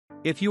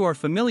If you are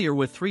familiar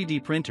with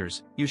 3D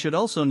printers, you should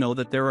also know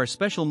that there are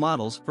special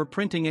models for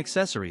printing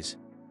accessories.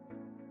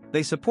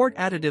 They support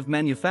additive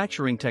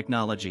manufacturing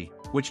technology,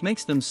 which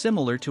makes them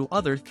similar to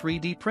other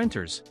 3D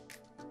printers.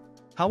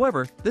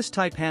 However, this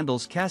type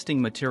handles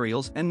casting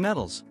materials and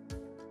metals.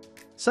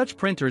 Such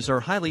printers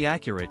are highly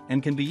accurate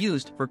and can be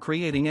used for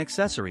creating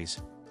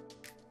accessories.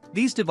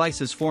 These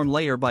devices form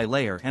layer by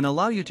layer and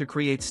allow you to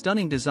create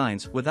stunning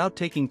designs without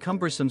taking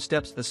cumbersome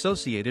steps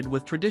associated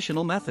with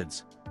traditional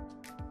methods.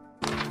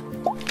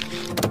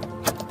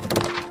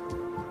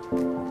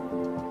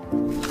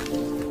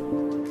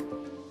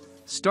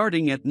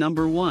 Starting at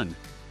number 1.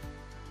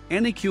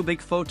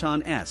 ANYCUBIC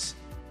Photon S.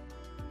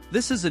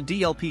 This is a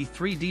DLP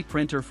 3D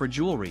printer for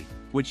jewelry,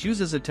 which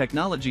uses a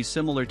technology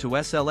similar to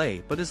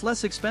SLA but is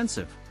less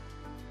expensive.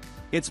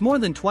 It's more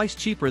than twice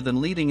cheaper than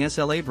leading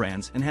SLA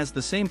brands and has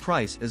the same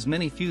price as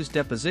many fused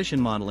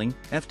deposition modeling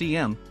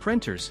 (FDM)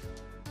 printers.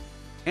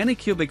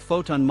 ANYCUBIC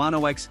Photon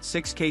Mono-X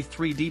 6K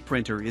 3D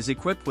printer is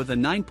equipped with a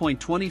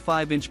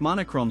 9.25-inch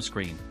monochrome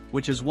screen,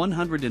 which is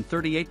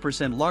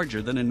 138%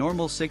 larger than a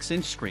normal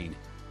 6-inch screen.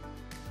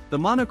 The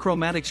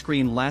monochromatic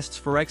screen lasts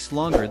for X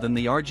longer than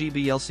the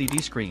RGB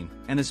LCD screen,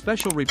 and a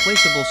special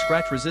replaceable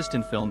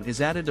scratch-resistant film is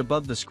added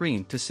above the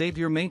screen to save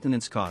your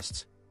maintenance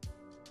costs.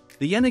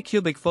 The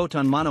ANYCUBIC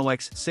Photon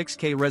Mono-X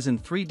 6K Resin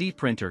 3D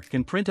printer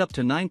can print up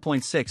to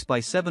 9.6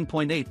 by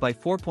 7.8 by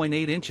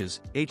 4.8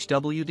 inches,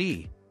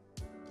 HWD.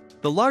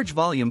 The large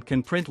volume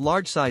can print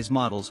large-size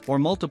models or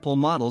multiple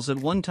models at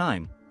one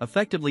time,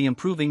 effectively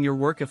improving your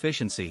work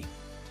efficiency.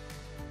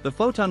 The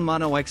Photon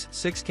Mono-X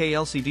 6K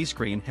LCD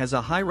screen has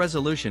a high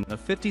resolution of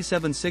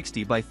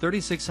 5760 by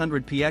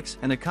 3600 px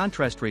and a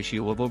contrast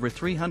ratio of over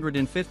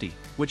 350,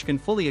 which can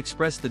fully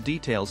express the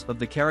details of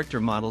the character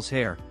model's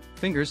hair,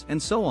 fingers,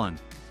 and so on.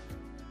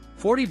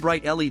 40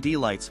 bright LED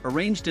lights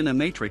arranged in a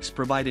matrix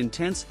provide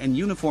intense and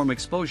uniform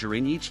exposure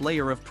in each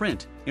layer of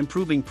print,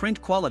 improving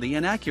print quality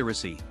and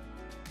accuracy.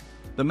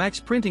 The max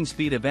printing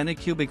speed of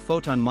ANYCUBIC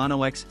Photon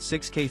Mono-X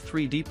 6K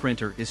 3D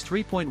printer is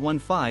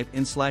 3.15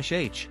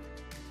 in/H.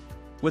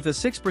 With a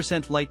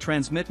 6% light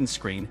transmittance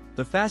screen,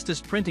 the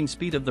fastest printing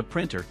speed of the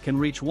printer can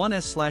reach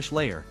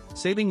 1s/layer,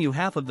 saving you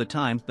half of the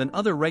time than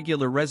other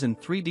regular resin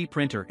 3D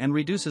printer and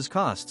reduces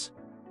costs.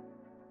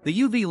 The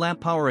UV lamp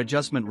power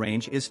adjustment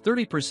range is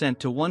 30%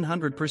 to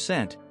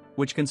 100%,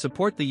 which can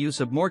support the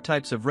use of more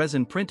types of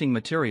resin printing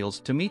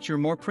materials to meet your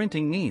more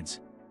printing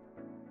needs.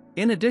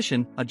 In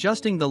addition,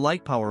 adjusting the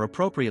light power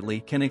appropriately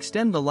can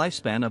extend the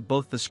lifespan of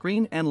both the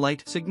screen and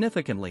light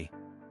significantly.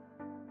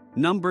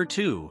 Number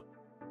 2.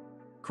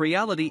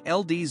 Creality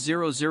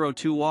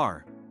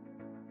LD002R.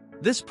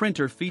 This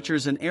printer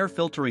features an air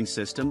filtering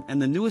system and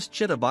the newest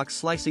Chitabox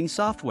slicing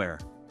software.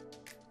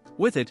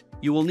 With it,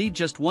 you will need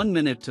just 1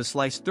 minute to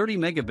slice 30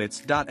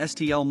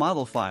 megabits.stl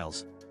model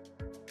files.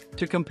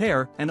 To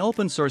compare, an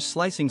open-source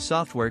slicing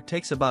software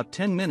takes about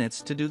 10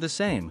 minutes to do the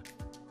same.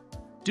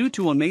 Due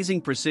to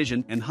amazing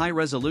precision and high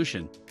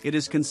resolution, it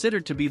is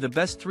considered to be the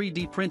best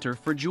 3D printer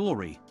for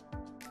jewelry.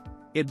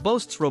 It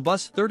boasts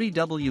robust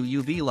 30W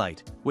UV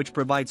light, which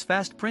provides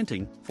fast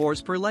printing,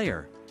 4s per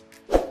layer.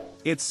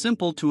 It's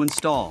simple to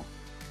install.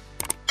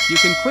 You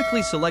can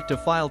quickly select a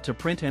file to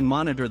print and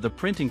monitor the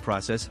printing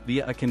process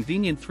via a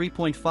convenient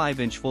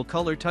 3.5-inch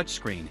full-color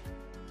touchscreen.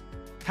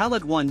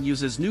 Palette 1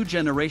 uses new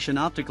generation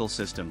optical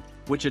system,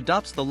 which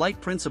adopts the light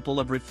principle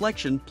of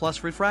reflection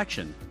plus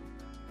refraction.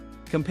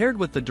 Compared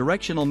with the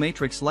directional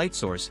matrix light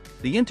source,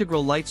 the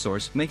integral light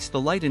source makes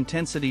the light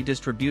intensity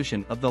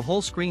distribution of the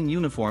whole screen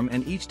uniform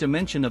and each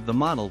dimension of the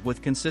model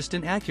with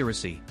consistent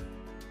accuracy.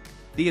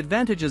 The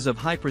advantages of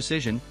high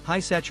precision, high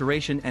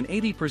saturation and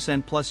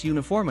 80% plus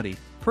uniformity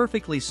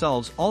perfectly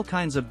solves all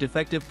kinds of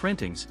defective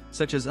printings,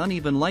 such as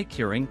uneven light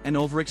curing and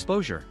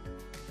overexposure.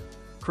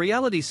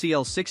 Creality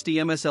CL60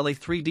 MSLA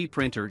 3D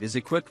printer is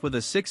equipped with a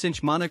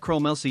 6-inch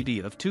monochrome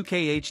LCD of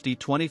 2K HD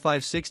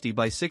 2560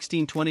 by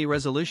 1620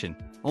 resolution,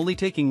 only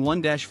taking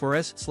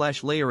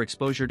 1-4s/layer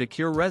exposure to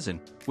cure resin,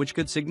 which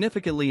could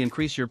significantly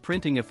increase your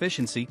printing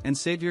efficiency and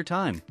save your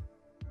time.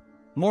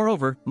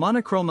 Moreover,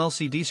 monochrome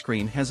LCD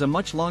screen has a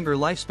much longer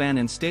lifespan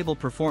and stable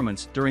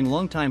performance during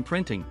long-time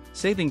printing,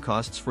 saving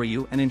costs for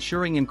you and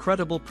ensuring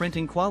incredible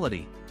printing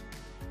quality.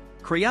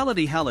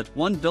 Creality Hallet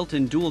 1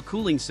 built-in dual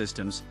cooling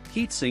systems,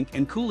 heatsink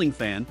and cooling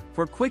fan,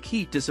 for quick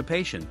heat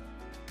dissipation.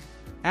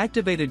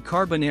 Activated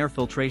carbon air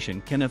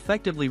filtration can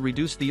effectively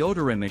reduce the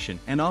odor emission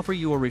and offer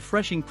you a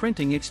refreshing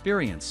printing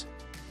experience.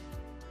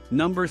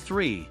 Number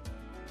 3.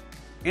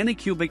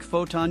 ANYCUBIC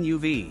Photon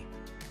UV.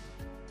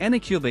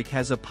 ANYCUBIC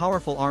has a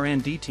powerful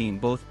R&D team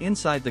both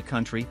inside the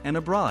country and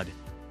abroad.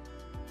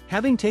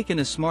 Having taken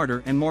a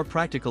smarter and more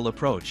practical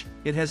approach,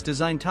 it has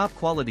designed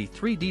top-quality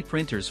 3D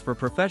printers for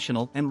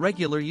professional and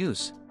regular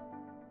use.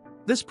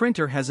 This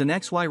printer has an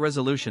XY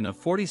resolution of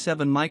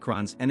 47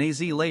 microns and a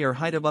Z layer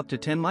height of up to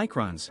 10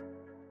 microns.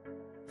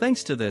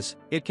 Thanks to this,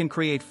 it can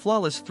create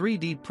flawless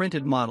 3D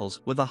printed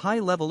models with a high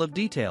level of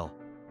detail.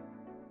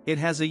 It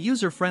has a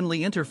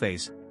user-friendly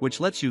interface, which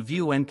lets you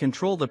view and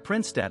control the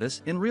print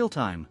status in real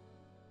time.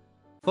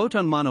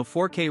 Photon Mono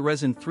 4K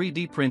Resin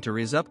 3D printer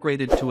is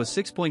upgraded to a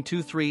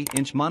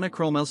 6.23-inch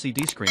monochrome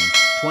LCD screen,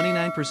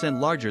 29%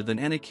 larger than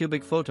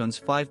ANYCUBIC Photon's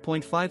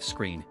 5.5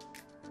 screen.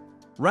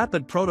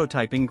 Rapid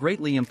prototyping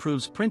greatly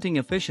improves printing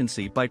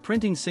efficiency by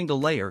printing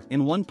single layer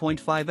in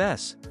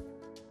 1.5s.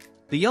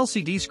 The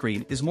LCD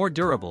screen is more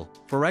durable,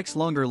 4x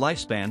longer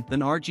lifespan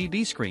than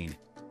RGB screen.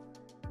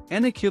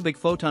 ANYCUBIC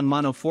Photon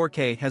Mono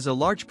 4K has a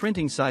large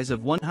printing size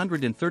of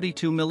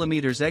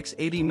 132mm x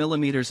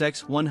 80mm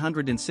x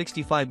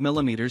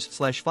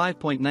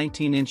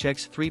 165mm/5.19 inch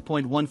x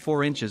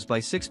 3.14 inches by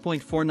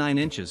 6.49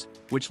 inches,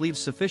 which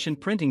leaves sufficient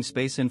printing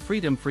space and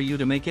freedom for you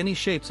to make any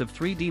shapes of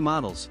 3D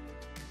models.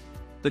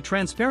 The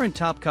transparent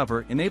top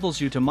cover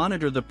enables you to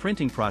monitor the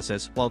printing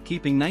process while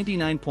keeping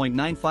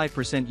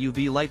 99.95%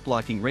 UV light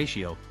blocking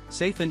ratio,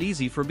 safe and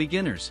easy for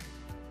beginners.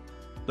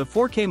 The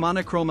 4K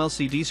monochrome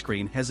LCD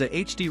screen has a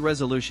HD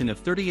resolution of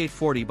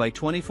 3840 by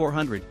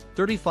 2400,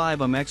 35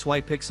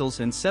 XY pixels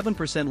and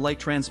 7% light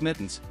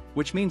transmittance,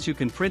 which means you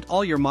can print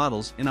all your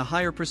models in a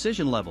higher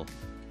precision level.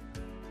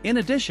 In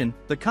addition,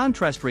 the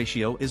contrast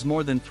ratio is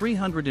more than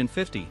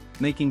 350,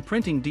 making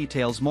printing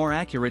details more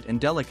accurate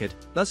and delicate,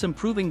 thus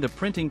improving the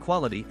printing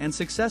quality and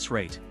success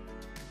rate.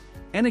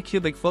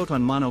 ANYCUBIC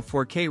Photon Mono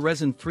 4K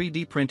Resin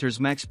 3D printer's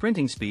max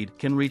printing speed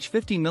can reach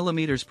 50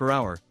 mm per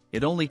hour.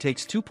 It only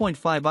takes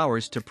 2.5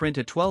 hours to print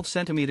a 12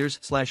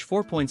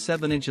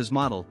 cm/4.7 inches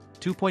model,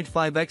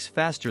 2.5x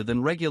faster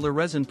than regular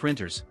resin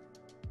printers.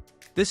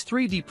 This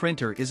 3D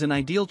printer is an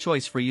ideal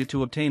choice for you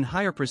to obtain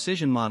higher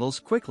precision models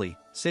quickly,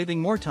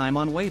 saving more time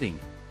on waiting.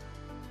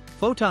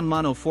 Photon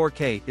Mono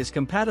 4K is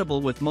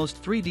compatible with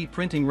most 3D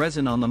printing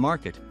resin on the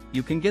market.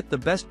 You can get the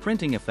best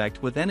printing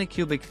effect with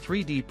ANYCUBIC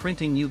 3D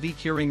printing UV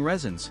curing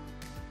resins.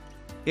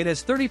 It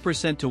has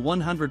 30% to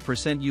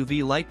 100%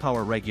 UV light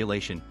power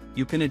regulation.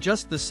 You can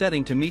adjust the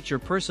setting to meet your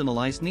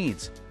personalized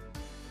needs.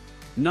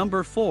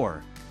 Number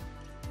 4.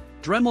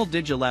 Dremel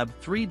Digilab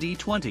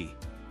 3D20.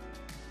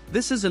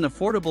 This is an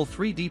affordable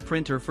 3D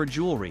printer for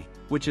jewelry,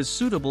 which is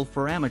suitable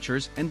for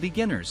amateurs and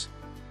beginners.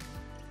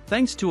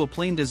 Thanks to a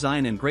plain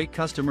design and great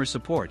customer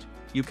support,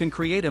 you can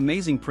create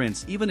amazing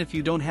prints even if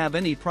you don't have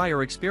any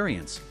prior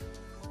experience.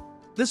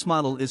 This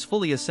model is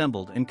fully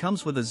assembled and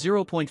comes with a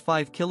 0.5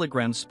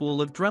 kg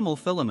spool of Dremel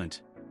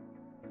filament.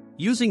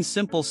 Using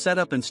simple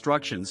setup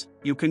instructions,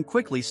 you can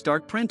quickly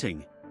start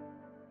printing.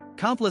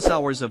 Countless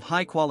hours of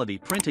high-quality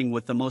printing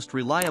with the most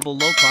reliable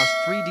low-cost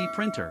 3D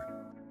printer.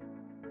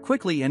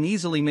 Quickly and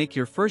easily make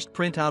your first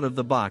print out of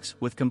the box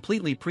with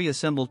completely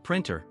pre-assembled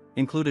printer,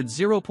 included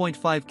 0.5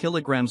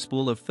 kg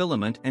spool of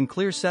filament and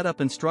clear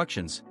setup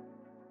instructions.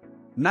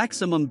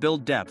 Maximum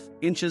build depth,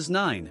 inches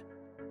 9.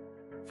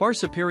 Far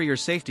superior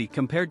safety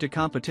compared to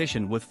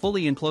competition with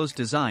fully enclosed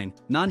design,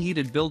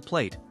 non-heated build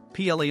plate,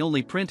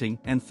 PLA-only printing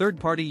and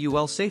third-party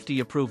UL safety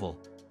approval.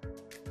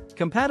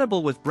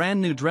 Compatible with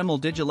brand-new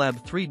Dremel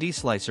Digilab 3D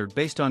slicer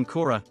based on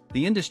Cura,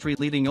 the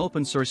industry-leading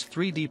open-source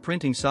 3D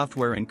printing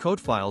software and code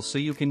files, so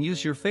you can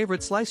use your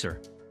favorite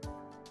slicer.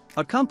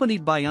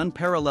 Accompanied by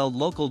unparalleled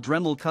local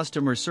Dremel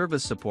customer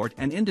service support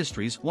and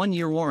industry's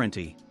 1-year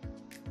warranty.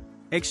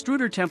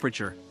 Extruder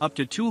temperature, up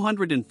to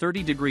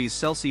 230 degrees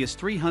Celsius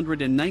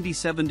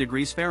 397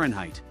 degrees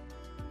Fahrenheit.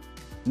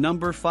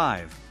 Number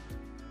 5.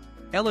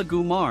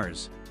 ELEGOO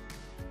Mars.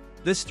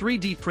 This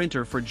 3D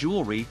printer for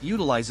jewelry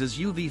utilizes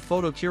UV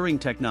photo curing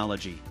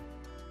technology.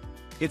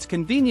 It's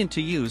convenient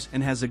to use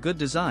and has a good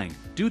design,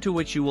 due to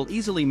which you will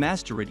easily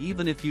master it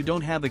even if you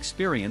don't have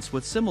experience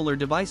with similar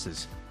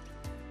devices.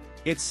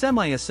 It's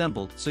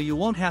semi-assembled, so you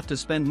won't have to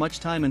spend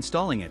much time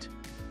installing it.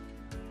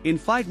 In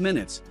 5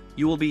 minutes,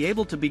 you will be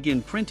able to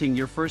begin printing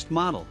your first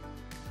model.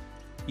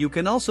 You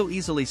can also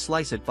easily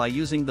slice it by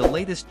using the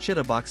latest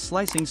Chitabox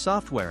slicing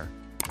software.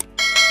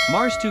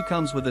 Mars 2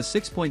 comes with a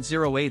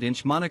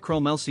 6.08-inch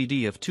monochrome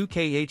LCD of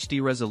 2K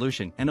HD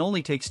resolution and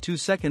only takes 2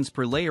 seconds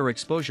per layer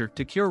exposure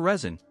to cure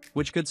resin,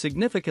 which could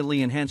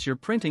significantly enhance your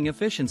printing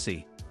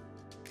efficiency.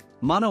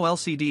 Mono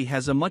LCD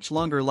has a much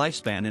longer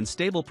lifespan and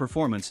stable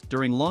performance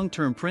during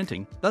long-term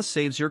printing, thus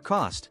saves your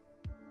cost.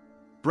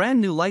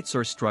 Brand new light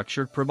source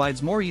structure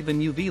provides more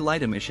even UV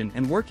light emission,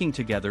 and working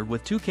together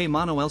with 2K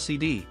Mono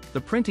LCD, the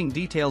printing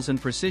details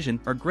and precision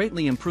are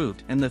greatly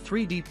improved and the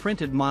 3D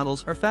printed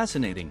models are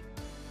fascinating.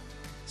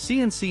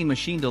 CNC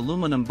machined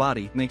aluminum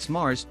body makes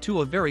Mars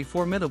 2 a very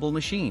formidable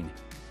machine.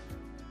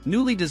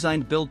 Newly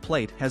designed build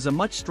plate has a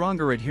much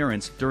stronger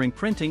adherence during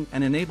printing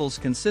and enables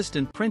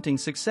consistent printing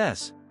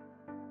success.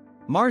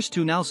 Mars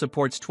 2 now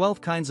supports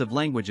 12 kinds of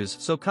languages,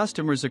 so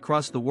customers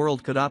across the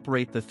world could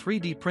operate the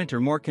 3D printer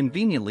more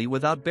conveniently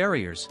without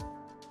barriers.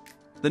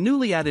 The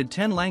newly added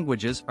 10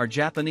 languages are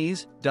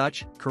Japanese,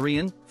 Dutch,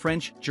 Korean,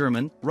 French,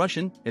 German,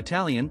 Russian,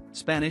 Italian,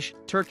 Spanish,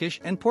 Turkish,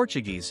 and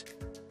Portuguese.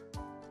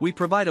 We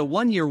provide a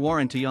 1-year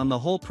warranty on the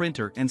whole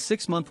printer and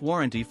 6-month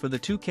warranty for the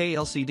 2K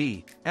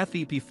LCD,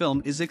 FEP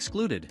film is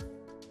excluded.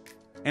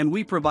 And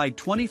we provide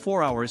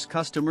 24 hours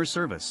customer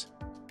service.